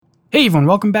Hey everyone,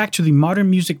 welcome back to the Modern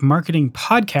Music Marketing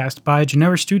Podcast by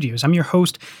Genera Studios. I'm your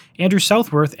host, Andrew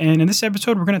Southworth, and in this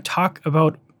episode we're going to talk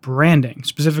about branding,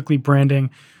 specifically branding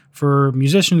for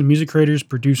musicians, music creators,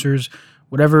 producers,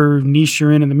 whatever niche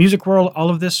you're in the music world. All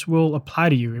of this will apply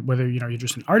to you, whether you're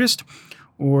just an artist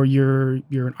or you're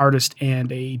an artist and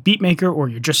a beat maker, or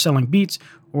you're just selling beats,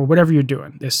 or whatever you're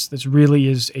doing. This really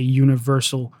is a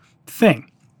universal thing.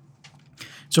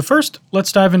 So first,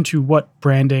 let's dive into what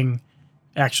branding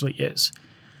actually is.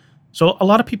 So a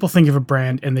lot of people think of a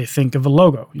brand and they think of a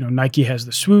logo. Nike has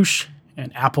the swoosh,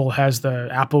 and Apple has the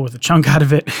apple with a chunk out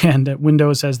of it, and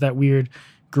Windows has that weird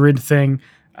grid thing.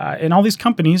 And all these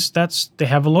companies, they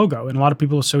have a logo, and a lot of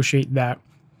people associate that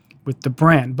with the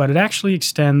brand, but it actually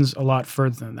extends a lot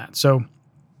further than that. So,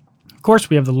 of course,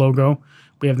 we have the logo,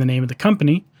 we have the name of the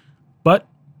company, but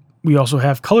we also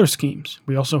have color schemes.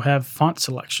 We also have font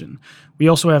selection. We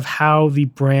also have how the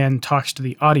brand talks to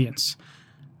the audience.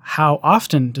 How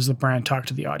often does the brand talk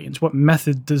to the audience? What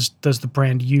method does the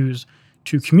brand use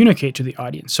to communicate to the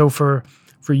audience? So for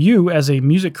you as a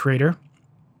music creator,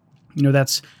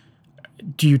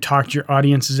 do you talk to your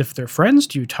audience as if they're friends?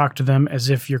 Do you talk to them as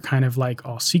if you're kind of like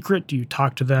all secret? Do you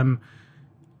talk to them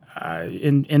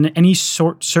in any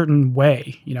certain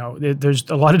way? There's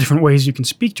a lot of different ways you can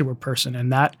speak to a person,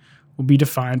 and that will be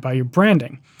defined by your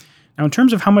branding. Now, in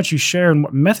terms of how much you share and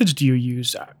what methods do you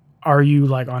use, are you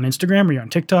like on Instagram? Are you on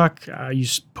TikTok? Are you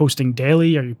posting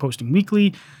daily? Are you posting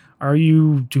weekly? Are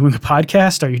you doing a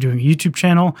podcast? Are you doing a YouTube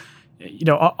channel?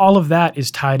 All of that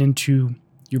is tied into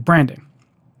your branding.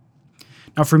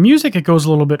 Now, for music, it goes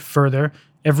a little bit further.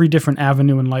 Every different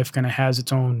avenue in life kind of has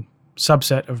its own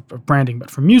subset of branding. But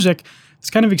for music,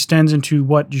 this kind of extends into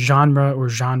what genre or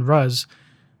genres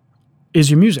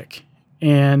is your music.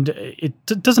 And it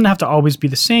doesn't have to always be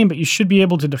the same, but you should be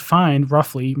able to define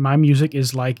roughly, my music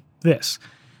is like this.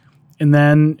 And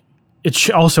then it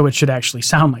should actually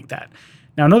sound like that.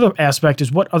 Now, another aspect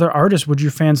is what other artists would your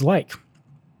fans like?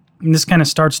 And this kind of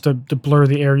starts to blur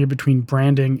the area between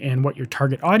branding and what your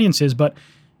target audience is, but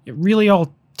it really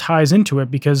all ties into it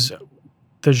because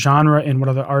the genre and what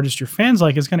other artists your fans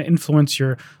like is going to influence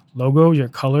your logo, your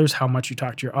colors, how much you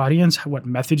talk to your audience, what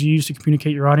methods you use to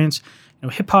communicate your audience.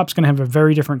 Hip-hop's going to have a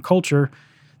very different culture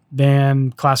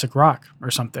than classic rock or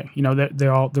something.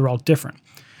 They're all different.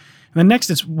 And then next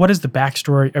is, what is the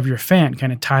backstory of your fan,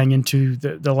 kind of tying into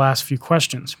the last few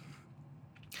questions.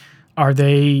 Are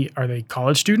they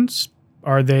college students?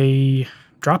 Are they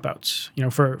dropouts?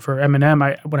 For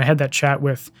Eminem, when I had that chat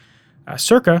with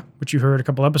Circa, which you heard a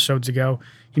couple episodes ago,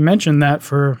 he mentioned that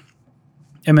for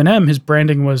Eminem, his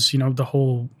branding was, the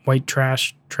whole white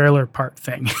trash trailer park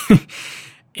thing.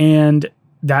 And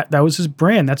that was his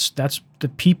brand. That's the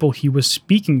people he was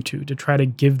speaking to try to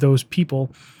give those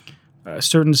people a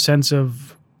certain sense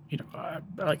of,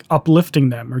 like uplifting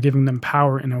them or giving them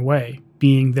power in a way,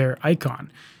 being their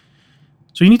icon.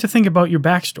 So you need to think about your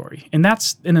backstory. And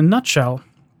that's, in a nutshell,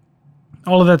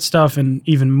 all of that stuff and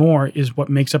even more is what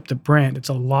makes up the brand. It's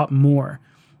a lot more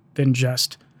than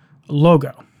just a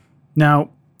logo.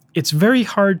 Now, it's very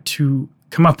hard to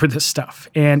come up with this stuff,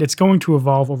 and it's going to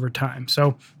evolve over time.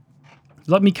 So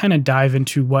let me kind of dive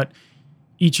into what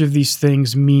each of these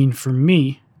things mean for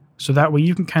me, so that way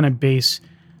you can kind of base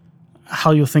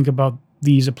how you'll think about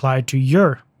these applied to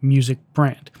your music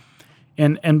brand.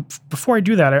 And before I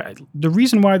do that, the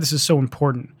reason why this is so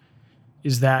important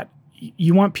is that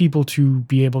you want people to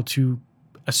be able to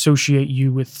associate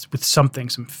you with something,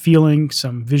 some feeling,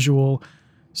 some visual,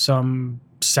 some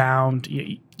sound.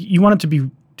 You want it to be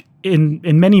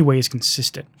in many ways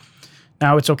consistent.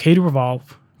 Now, it's okay to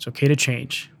evolve, it's okay to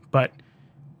change, but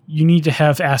you need to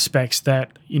have aspects that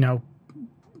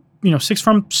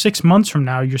 6 months from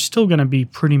now, you're still going to be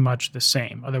pretty much the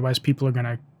same. Otherwise, people are going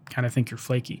to kind of think you're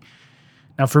flaky.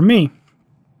 Now, for me,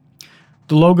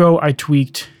 the logo I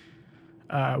tweaked.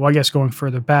 I guess going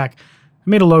further back, I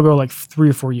made a logo like 3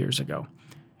 or 4 years ago,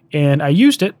 and I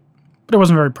used it, but I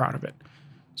wasn't very proud of it.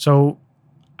 So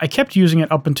I kept using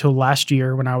it up until last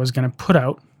year when I was going to put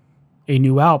out a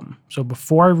new album. So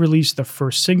before I released the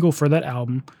first single for that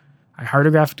album, I hired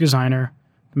a graphic designer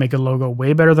to make a logo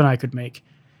way better than I could make.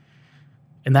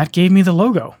 And that gave me the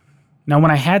logo. Now,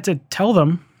 when I had to tell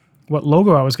them what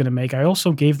logo I was going to make, I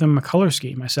also gave them a color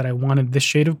scheme. I said I wanted this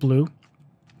shade of blue,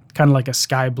 kind of like a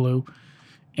sky blue,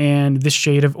 and this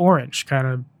shade of orange, kind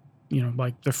of,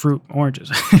 like the fruit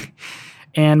oranges.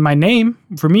 And my name,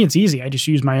 for me, it's easy. I just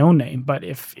use my own name. But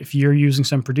if you're using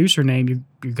some producer name,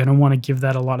 you're going to want to give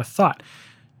that a lot of thought.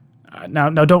 Now,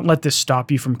 don't let this stop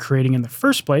you from creating in the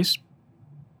first place,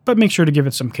 but make sure to give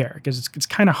it some care, because it's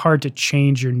kind of hard to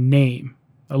change your name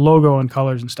The logo and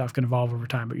colors and stuff can evolve over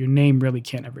time, but your name really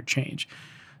can't ever change.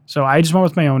 So I just went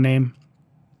with my own name,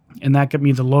 and that got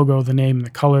me the logo, the name, and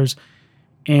the colors.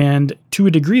 And to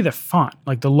a degree, the font.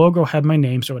 Like the logo had my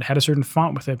name, so it had a certain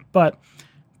font with it. But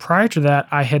prior to that,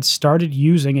 I had started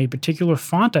using a particular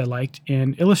font I liked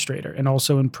in Illustrator and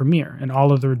also in Premiere and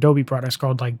all of the Adobe products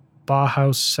called like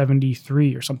Bauhaus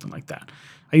 73 or something like that.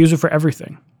 I use it for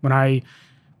everything. When I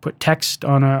put text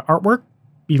on an artwork,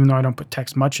 even though I don't put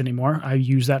text much anymore, I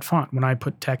use that font. When I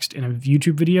put text in a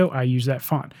YouTube video, I use that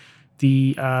font.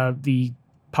 The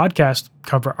podcast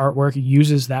cover artwork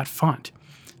uses that font.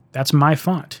 That's my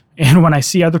font. And when I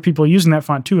see other people using that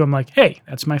font too, I'm like, hey,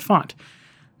 that's my font.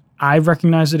 I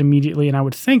recognize it immediately, and I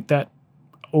would think that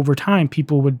over time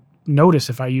people would notice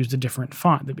if I used a different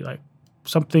font. They'd be like,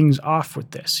 something's off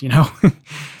with this, you know?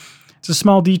 It's a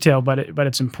small detail, but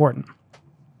it's important.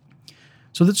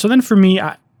 So then for me,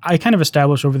 I kind of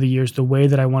established over the years the way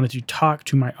that I wanted to talk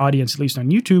to my audience, at least on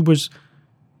YouTube, was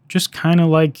just kind of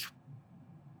like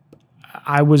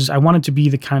I wanted to be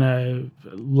the kind of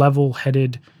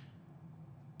level-headed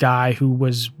guy who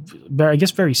was, I guess,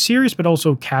 very serious, but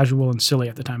also casual and silly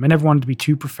at the time. I never wanted to be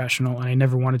too professional, and I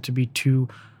never wanted to be too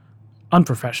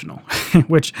unprofessional,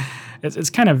 which it's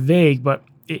kind of vague, but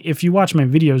if you watch my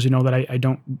videos, you know that I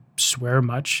don't swear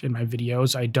much in my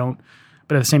videos. I don't,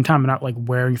 but at the same time, I'm not like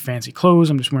wearing fancy clothes.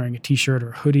 I'm just wearing a t-shirt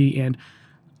or a hoodie, and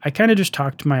I kind of just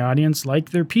talk to my audience like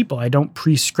they're people. I don't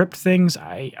pre-script things.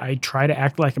 I try to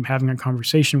act like I'm having a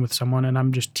conversation with someone, and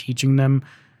I'm just teaching them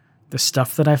the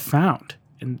stuff that I've found.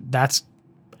 And that's,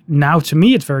 now to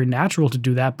me, it's very natural to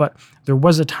do that, but there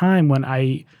was a time when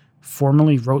I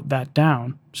formally wrote that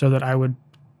down so that I would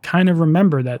kind of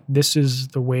remember that this is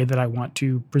the way that I want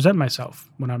to present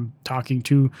myself when I'm talking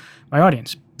to my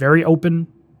audience. Very open,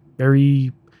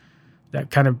 very, that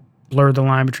kind of blurred the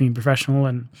line between professional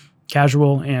and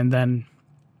casual, and then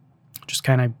just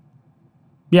kind of,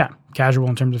 yeah, casual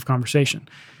in terms of conversation.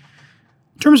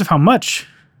 In terms of how much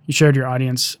you share to your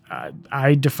audience,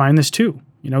 I define this too.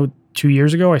 2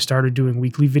 years ago, I started doing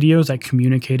weekly videos. I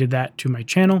communicated that to my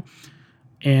channel.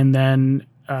 And then,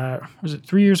 was it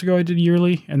 3 years ago I did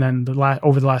yearly? And then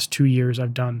over the last 2 years,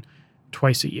 I've done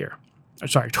twice a year.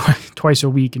 Twice a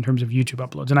week in terms of YouTube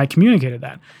uploads. And I communicated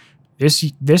that.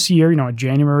 This year,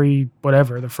 January,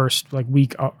 whatever, the first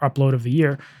week upload of the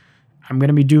year, I'm going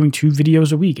to be doing 2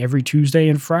 videos a week, every Tuesday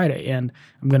and Friday. And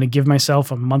I'm going to give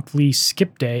myself a monthly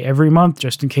skip day every month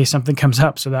just in case something comes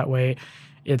up. So that way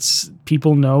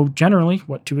people know generally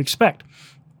what to expect.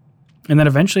 And then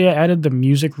eventually I added the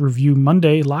Music Review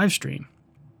Monday live stream.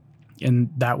 And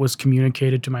that was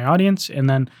communicated to my audience. And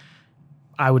then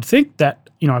I would think that,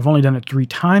 I've only done it 3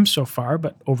 times so far,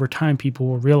 but over time people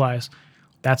will realize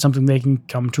that's something they can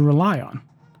come to rely on.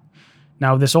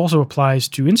 Now, this also applies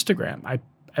to Instagram.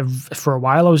 For a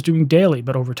while I was doing daily,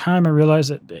 but over time I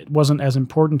realized that it wasn't as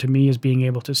important to me as being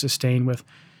able to sustain with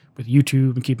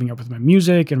YouTube and keeping up with my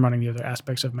music and running the other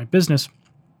aspects of my business.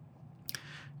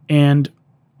 And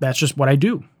that's just what I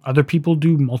do. Other people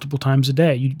do multiple times a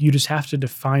day. You just have to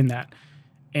define that.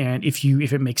 And if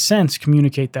it makes sense,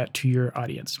 communicate that to your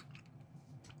audience.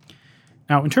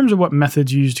 Now, in terms of what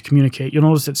methods you use to communicate, you'll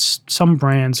notice that some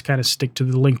brands kind of stick to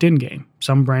the LinkedIn game.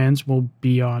 Some brands will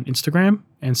be on Instagram,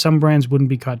 and some brands wouldn't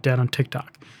be caught dead on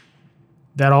TikTok.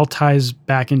 That all ties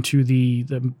back into the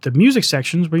music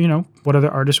sections where, what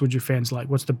other artists would your fans like?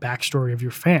 What's the backstory of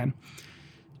your fan?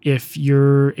 If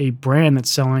you're a brand that's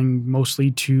selling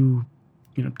mostly to,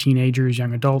 teenagers,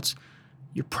 young adults,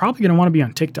 you're probably going to want to be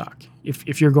on TikTok.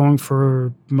 If you're going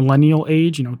for millennial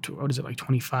age, what is it, like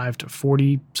 25 to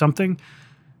 40 something,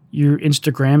 your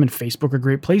Instagram and Facebook are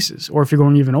great places. Or if you're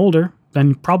going even older,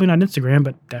 then probably not Instagram,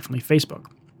 but definitely Facebook.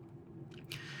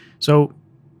 So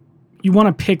you want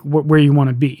to pick where you want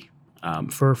to be.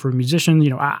 For a musician,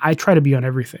 I try to be on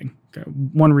everything.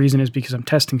 One reason is because I'm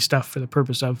testing stuff for the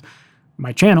purpose of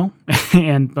my channel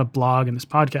and a blog and this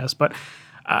podcast. But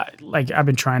I've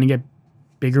been trying to get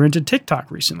bigger into TikTok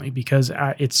recently because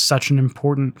it's such an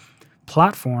important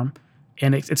platform,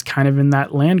 and it's kind of in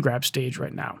that land grab stage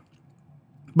right now.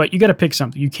 But you got to pick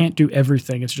something. You can't do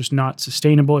everything. It's just not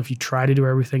sustainable. If you try to do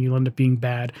everything, you'll end up being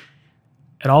bad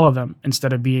at all of them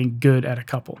instead of being good at a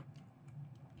couple.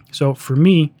 So for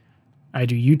me, I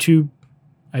do YouTube,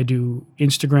 I do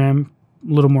Instagram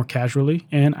a little more casually,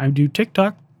 and I do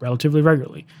TikTok relatively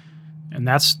regularly. And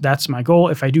that's my goal.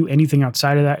 If I do anything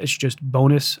outside of that, it's just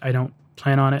bonus. I don't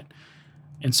plan on it.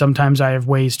 And sometimes I have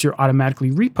ways to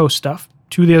automatically repost stuff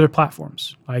to the other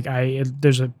platforms.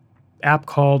 There's a app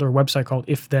called, or website called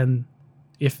If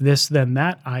This Then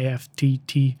That,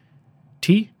 IFTTT.com.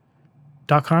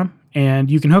 And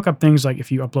you can hook up things like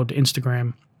if you upload to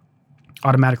Instagram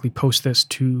automatically post this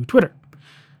to Twitter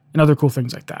and other cool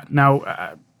things like that.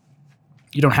 Now,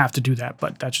 you don't have to do that,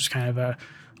 but that's just kind of a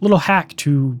little hack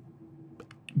to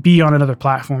be on another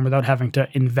platform without having to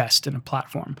invest in a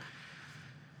platform.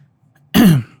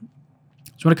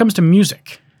 So when it comes to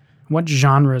music, what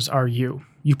genres are you?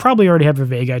 You probably already have a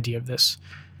vague idea of this,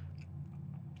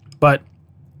 but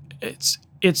it's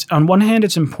on one hand,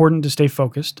 it's important to stay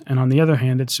focused, and on the other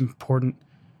hand, it's important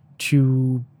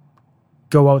to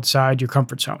go outside your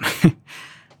comfort zone.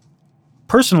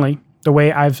 Personally, the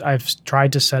way I've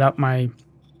tried to set up my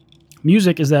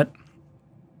music is that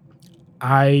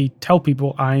I tell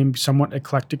people I'm somewhat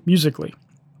eclectic musically.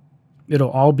 It'll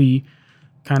all be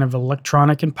kind of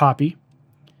electronic and poppy,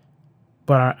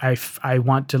 but I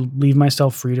want to leave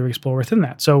myself free to explore within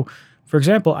that. So, for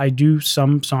example, I do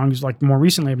some songs, like more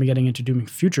recently I've been getting into doing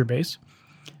future bass,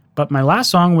 but my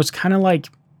last song was kind of like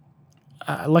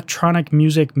electronic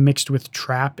music mixed with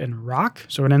trap and rock.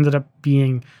 So it ended up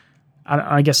being,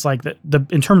 I guess, like the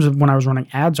in terms of when I was running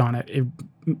ads on it,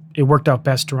 it worked out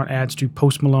best to run ads to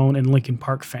Post Malone and Linkin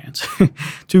Park fans.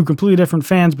 Two completely different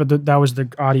fans, but that was the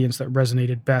audience that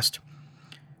resonated best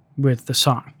with the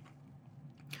song.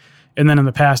 And then in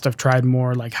the past, I've tried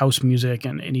more like house music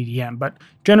and EDM, but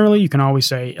generally you can always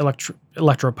say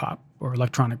electropop or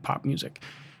electronic pop music.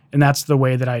 And that's the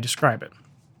way that I describe it.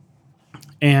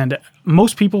 And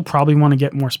most people probably want to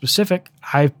get more specific.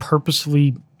 I've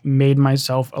purposely made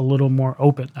myself a little more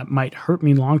open. That might hurt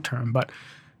me long term, but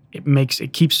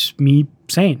it keeps me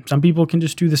sane. Some people can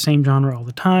just do the same genre all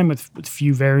the time with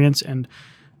few variants, and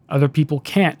other people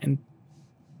can't. And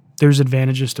there's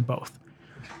advantages to both.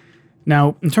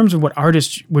 Now, in terms of what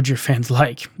artists would your fans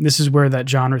like, this is where that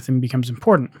genre thing becomes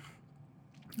important.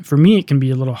 For me, it can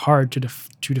be a little hard to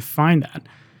define that.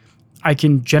 I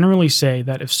can generally say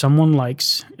that if someone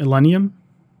likes Illenium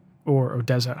or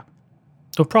ODESZA,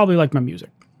 they'll probably like my music,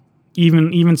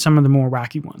 even some of the more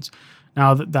wacky ones.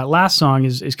 Now, that last song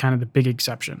is kind of the big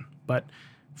exception, but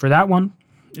for that one,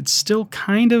 it's still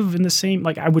kind of in the same.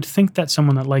 Like, I would think that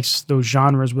someone that likes those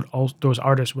genres those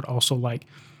artists would also like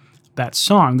that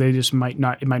song. They just might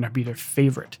not. It might not be their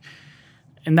favorite,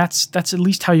 and that's at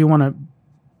least how you want to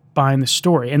bind the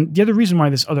story. And the other reason why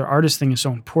this other artist thing is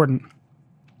so important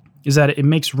is that it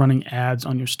makes running ads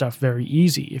on your stuff very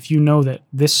easy. If you know that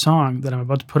this song that I'm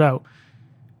about to put out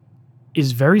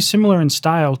is very similar in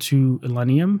style to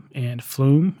Illenium and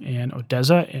Flume and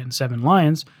ODESZA and Seven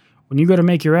Lions, when you go to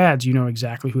make your ads, you know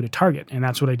exactly who to target. And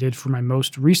that's what I did for my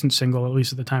most recent single, at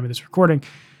least at the time of this recording,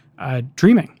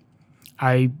 Dreaming.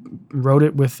 I wrote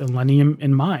it with Illenium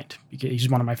in mind because he's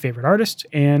one of my favorite artists,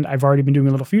 and I've already been doing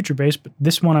a little future bass, but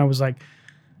this one I was like,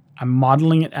 I'm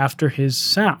modeling it after his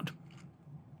sound.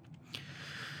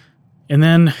 And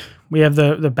then we have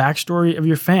the backstory of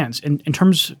your fans. In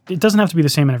terms, it doesn't have to be the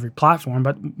same on every platform,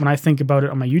 but when I think about it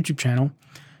on my YouTube channel,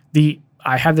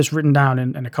 I have this written down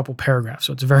in a couple paragraphs,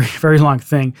 so it's a very, very long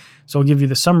thing. So I'll give you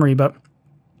the summary, but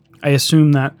I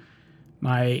assume that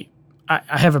I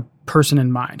have a person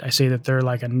in mind. I say that they're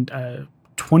like a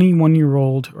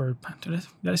 21-year-old, or did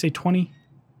I say 20?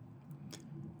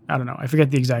 I don't know. I forget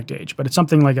the exact age, but it's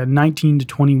something like a 19 to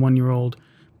 21-year-old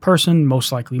person,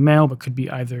 most likely male, but could be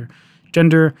either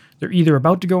gender. They're either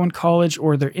about to go in college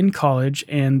or they're in college,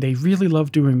 and they really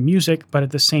love doing music, but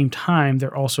at the same time,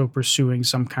 they're also pursuing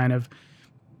some kind of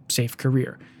safe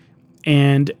career.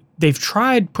 And they've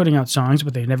tried putting out songs,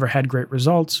 but they've never had great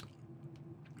results.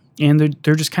 And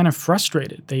they're just kind of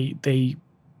frustrated. They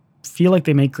feel like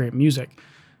they make great music,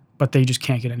 but they just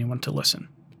can't get anyone to listen.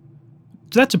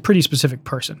 So that's a pretty specific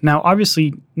person. Now,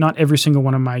 obviously, not every single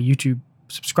one of my YouTube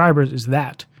subscribers is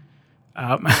that.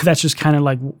 That's just kind of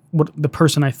like what the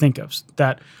person I think of.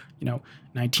 That,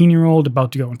 19-year-old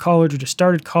about to go in college or just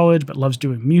started college, but loves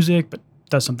doing music, but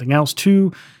does something else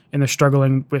too, and they're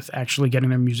struggling with actually getting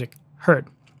their music heard.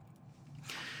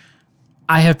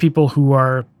 I have people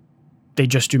who they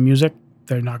just do music.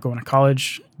 They're not going to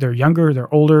college. They're younger.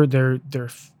 They're older. They're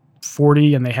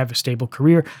 40 and they have a stable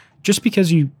career. Just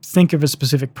because you think of a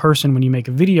specific person when you make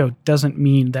a video doesn't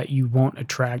mean that you won't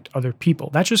attract other people.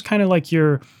 That's just kind of like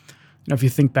if you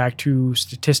think back to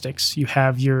statistics, you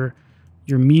have your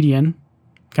median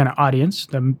kind of audience,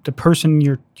 the person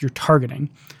you're targeting,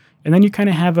 and then you kind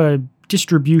of have a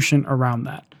distribution around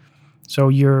that. So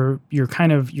your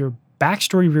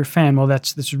backstory of your fan, well,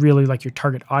 that's really like your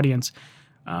target audience.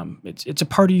 It's a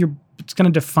part of it's going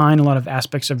to define a lot of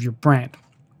aspects of your brand.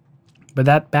 But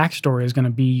that backstory is going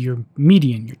to be your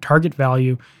median, your target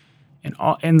value,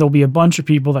 and there'll be a bunch of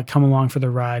people that come along for the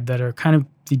ride that are kind of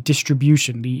the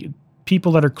distribution, the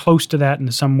people that are close to that in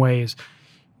some ways,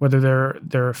 whether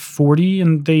they're 40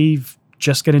 and they've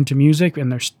just get into music and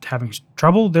they're having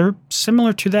trouble, they're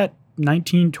similar to that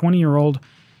 19, 20-year-old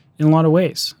in a lot of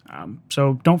ways.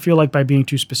 So don't feel like by being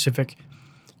too specific,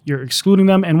 you're excluding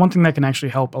them. And one thing that can actually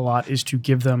help a lot is to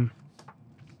give them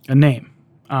a name.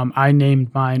 I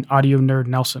named mine Audio Nerd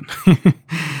Nelson.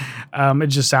 It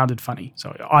just sounded funny.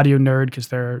 So Audio Nerd because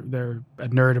they're a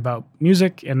nerd about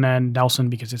music, and then Nelson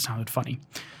because it sounded funny.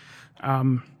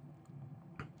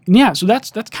 Yeah, so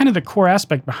that's kind of the core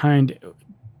aspect behind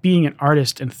being an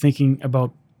artist and thinking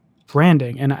about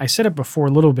branding. And I said it before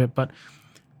a little bit, but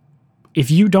if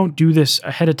you don't do this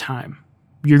ahead of time,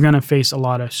 you're going to face a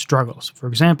lot of struggles. For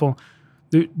example,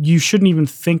 you shouldn't even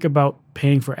think about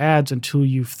paying for ads until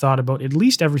you've thought about at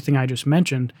least everything I just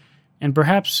mentioned, and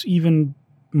perhaps even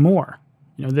more.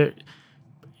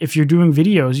 If you're doing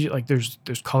videos,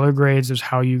 there's color grades, there's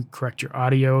how you correct your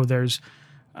audio, there's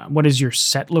what does your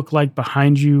set look like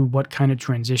behind you, what kind of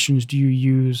transitions do you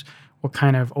use, what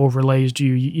kind of overlays do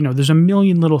you there's a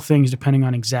million little things depending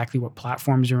on exactly what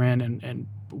platforms you're in and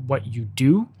what you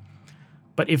do.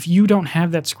 But if you don't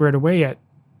have that squared away yet,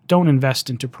 don't invest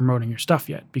into promoting your stuff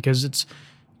yet, because it's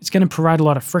going to provide a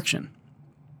lot of friction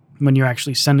when you're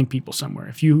actually sending people somewhere.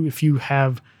 If you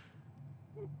have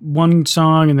one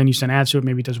song and then you send ads to it,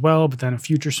 maybe it does well, but then a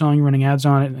future song you're running ads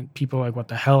on it and people are like, what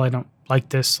the hell, I don't like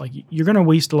this. Like, you're going to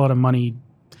waste a lot of money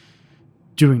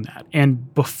doing that.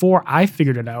 And before I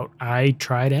figured it out, I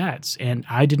tried ads and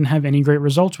I didn't have any great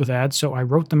results with ads, so I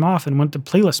wrote them off and went to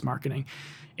playlist marketing.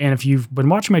 And if you've been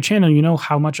watching my channel, you know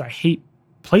how much I hate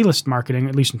playlist marketing,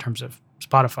 at least in terms of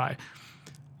Spotify.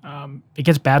 It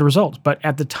gets bad results. But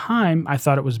at the time, I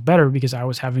thought it was better because I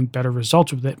was having better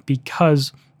results with it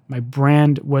because my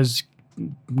brand was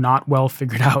not well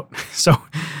figured out. So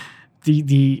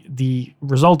the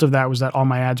result of that was that all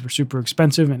my ads were super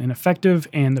expensive and ineffective,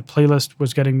 and the playlist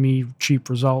was getting me cheap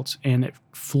results. And it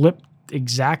flipped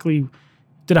exactly,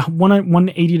 did a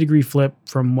 180-degree flip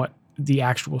from what the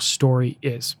actual story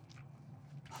is.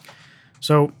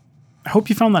 So I hope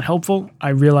you found that helpful. I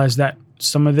realize that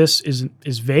some of this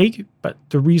is vague, but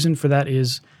the reason for that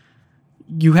is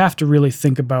you have to really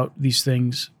think about these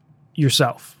things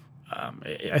yourself.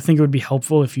 I think it would be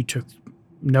helpful if you took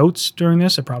notes during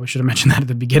this. I probably should have mentioned that at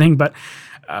the beginning, but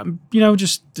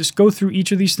just go through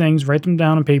each of these things, write them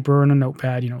down on paper or on a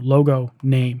notepad. Logo,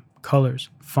 name, colors,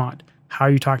 font, how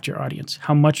you talk to your audience,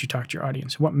 how much you talk to your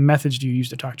audience, what methods do you use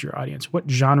to talk to your audience, what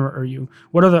genre are you,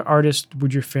 what other artists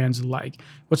would your fans like,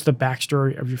 what's the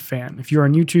backstory of your fan. If you're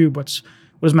on YouTube, what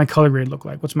does my color grade look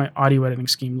like, what's my audio editing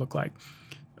scheme look like,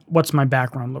 what's my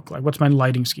background look like, what's my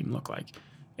lighting scheme look like,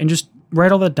 and just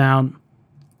write all that down,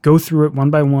 go through it one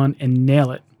by one, and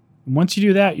nail it. Once you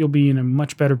do that, you'll be in a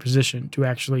much better position to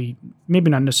actually, maybe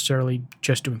not necessarily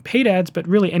just doing paid ads, but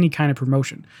really any kind of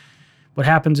promotion. What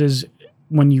happens is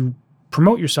when you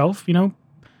promote yourself,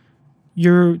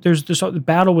 there's this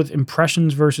battle with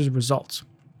impressions versus results.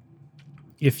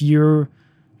 If you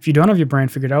don't have your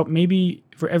brand figured out, maybe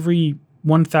for every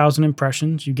 1,000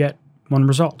 impressions, you get one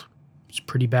result. It's a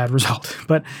pretty bad result.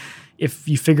 But if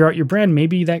you figure out your brand,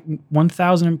 maybe that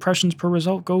 1,000 impressions per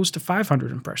result goes to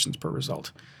 500 impressions per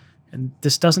result. And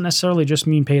this doesn't necessarily just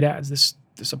mean paid ads.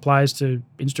 This applies to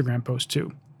Instagram posts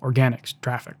too, organics,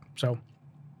 traffic. So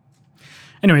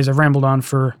anyways, I've rambled on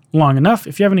for long enough.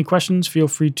 If you have any questions, feel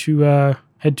free to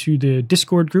head to the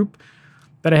Discord group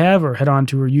that I have, or head on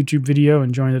to our YouTube video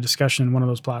and join the discussion in one of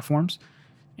those platforms.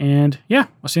 And yeah,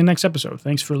 I'll see you in the next episode.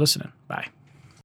 Thanks for listening. Bye.